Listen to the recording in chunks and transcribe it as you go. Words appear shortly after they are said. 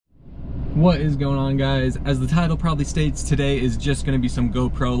What is going on, guys? As the title probably states, today is just going to be some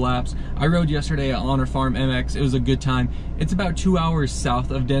GoPro laps. I rode yesterday at Honor Farm MX. It was a good time. It's about 2 hours south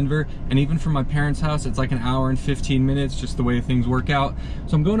of Denver, and even from my parents' house, it's like an hour and 15 minutes, just the way things work out.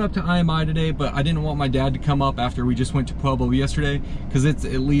 So I'm going up to IMI today, but I didn't want my dad to come up after we just went to Pueblo yesterday, because it's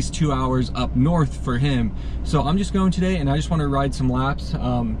at least 2 hours up north for him. So I'm just going today, and I just want to ride some laps,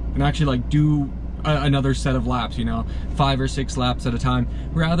 and actually like do another set of laps, you know, 5 or 6 laps at a time,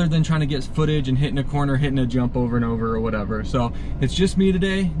 rather than trying to get footage and hitting a corner, hitting a jump over and over or whatever. So it's just me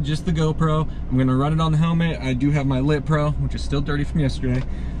today, just the GoPro. I'm gonna run it on the helmet. I do have my Litpro, which is still dirty from yesterday.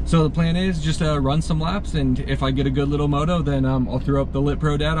 So the plan is just run some laps, and if I get a good little moto, then I'll throw up the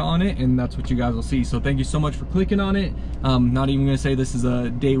Litpro data on it, and that's what you guys will see. So thank you so much for clicking on it. Not even gonna say this is a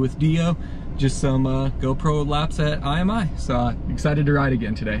day with DeeO, just some GoPro laps at IMI. So excited to ride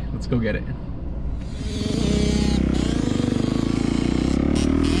again today. Let's go get it.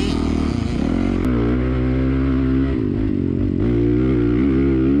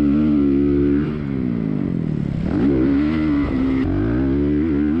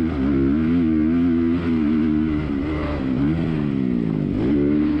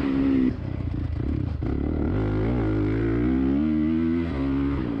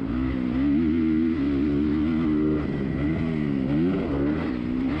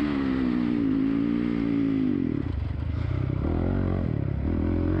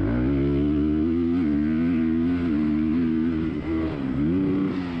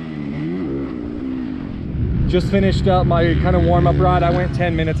 Just finished up my kind of warm-up ride. I went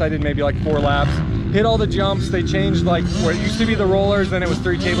 10 minutes. I did maybe like 4 laps. Hit all the jumps. They changed, like where it used to be the rollers, then it was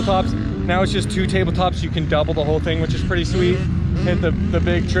 3 tabletops. Now it's just 2 tabletops. You can double the whole thing, which is pretty sweet. Hit the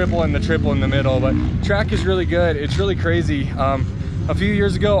big triple and the triple in the middle. But track is really good. It's really crazy. A few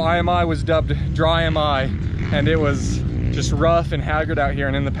years ago, IMI was dubbed Dry MI, and it was just rough and haggard out here.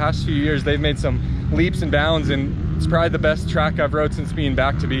 And in the past few years, they've made some leaps and bounds, and it's probably the best track I've rode since being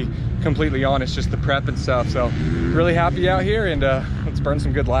back, to be completely honest, just the prep and stuff. So really happy out here, and let's burn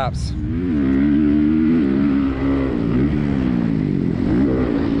some good laps.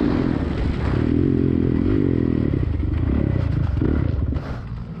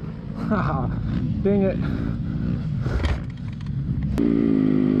 Dang it.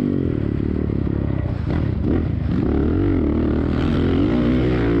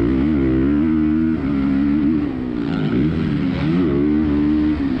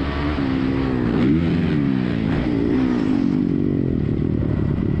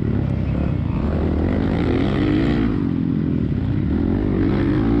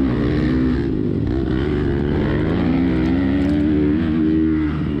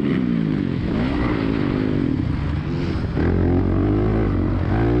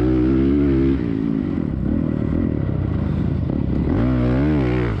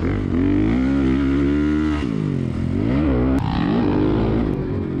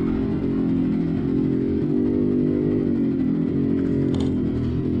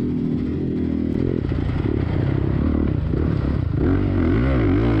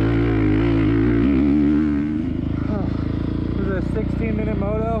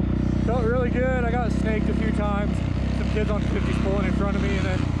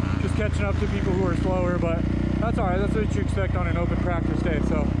 Up to people who are slower, but that's all right. That's what you expect on an open practice day.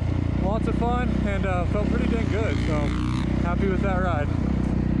 So lots of fun, and felt pretty dang good, so happy with that ride.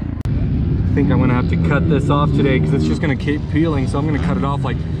 I think I'm gonna have to cut this off today because it's just gonna keep peeling, so I'm gonna cut it off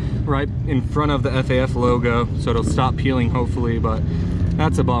like right in front of the FAF logo so it'll stop peeling, hopefully, but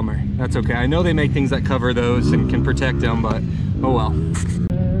that's a bummer. That's okay. I know they make things that cover those and can protect them, but oh well.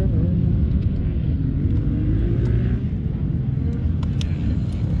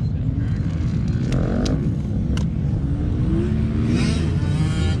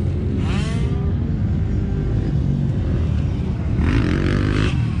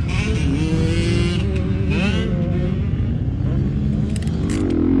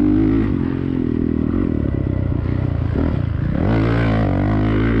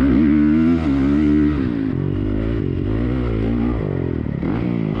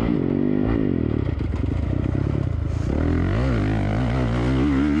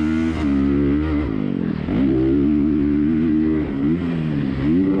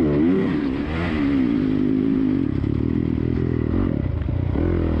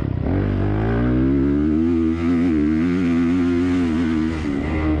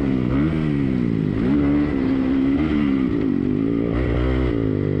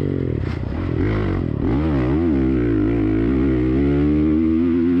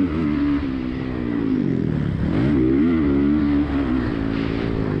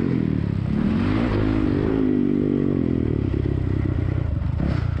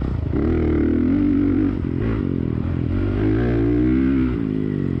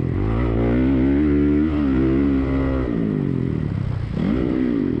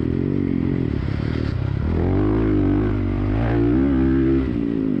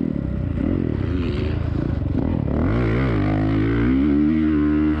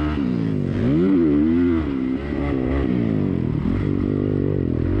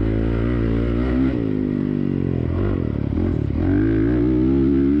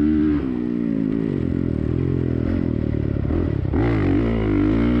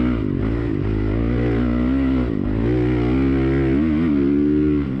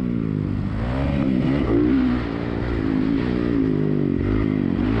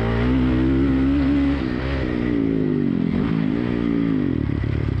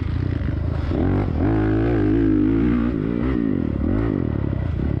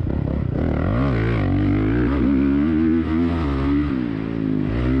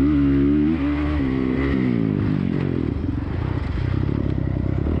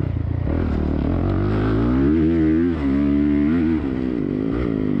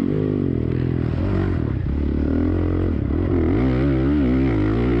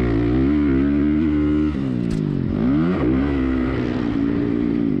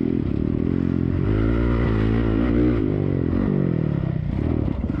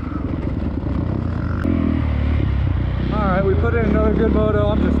 moto.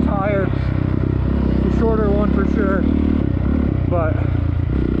 I'm just tired. The shorter one for sure, but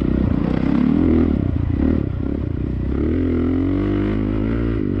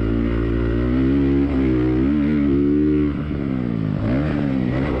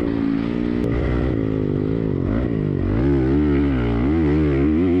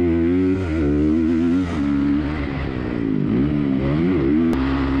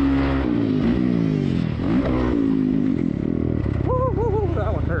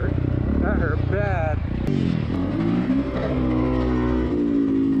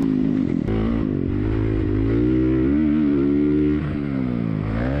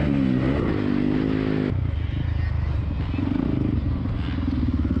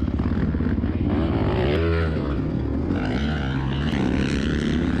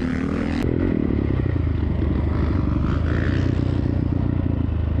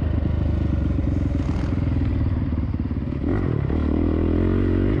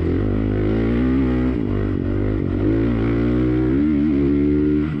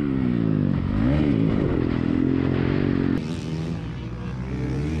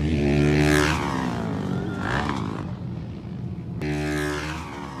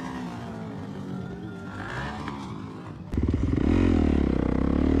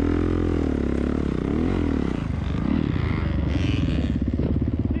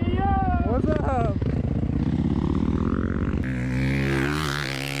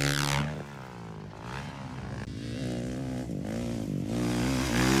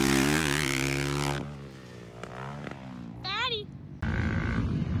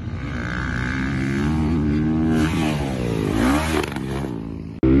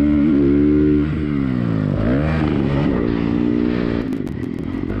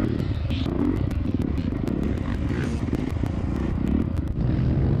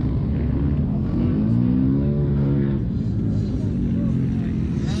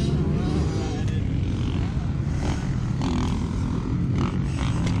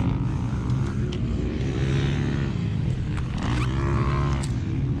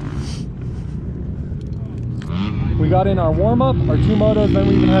we got in our warm-up, our 2 motos, then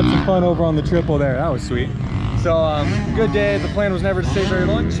we even had some fun over on the triple there. That was sweet. So good day. The plan was never to stay very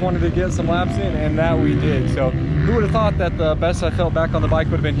long, just wanted to get some laps in, and that we did. So who would have thought that the best I felt back on the bike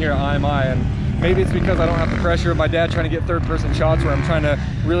would have been here at IMI? And maybe it's because I don't have the pressure of my dad trying to get third-person shots where I'm trying to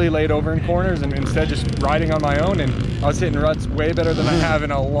really lay it over in corners and instead just riding on my own. And I was hitting ruts way better than I have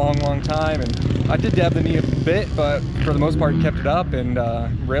in a long time. And I did dab the knee a bit, but for the most part kept it up and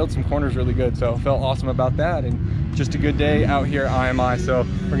railed some corners really good. So felt awesome about that, and just a good day out here at IMI. So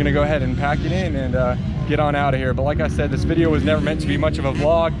we're gonna go ahead and pack it in and get on out of here. But like I said, this video was never meant to be much of a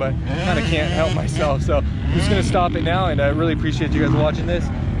vlog, but kind of can't help myself. So I'm just gonna stop it now, and I really appreciate you guys watching this.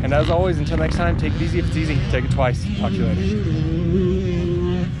 And as always, until next time, take it easy. If it's easy, take it twice. Talk to you later.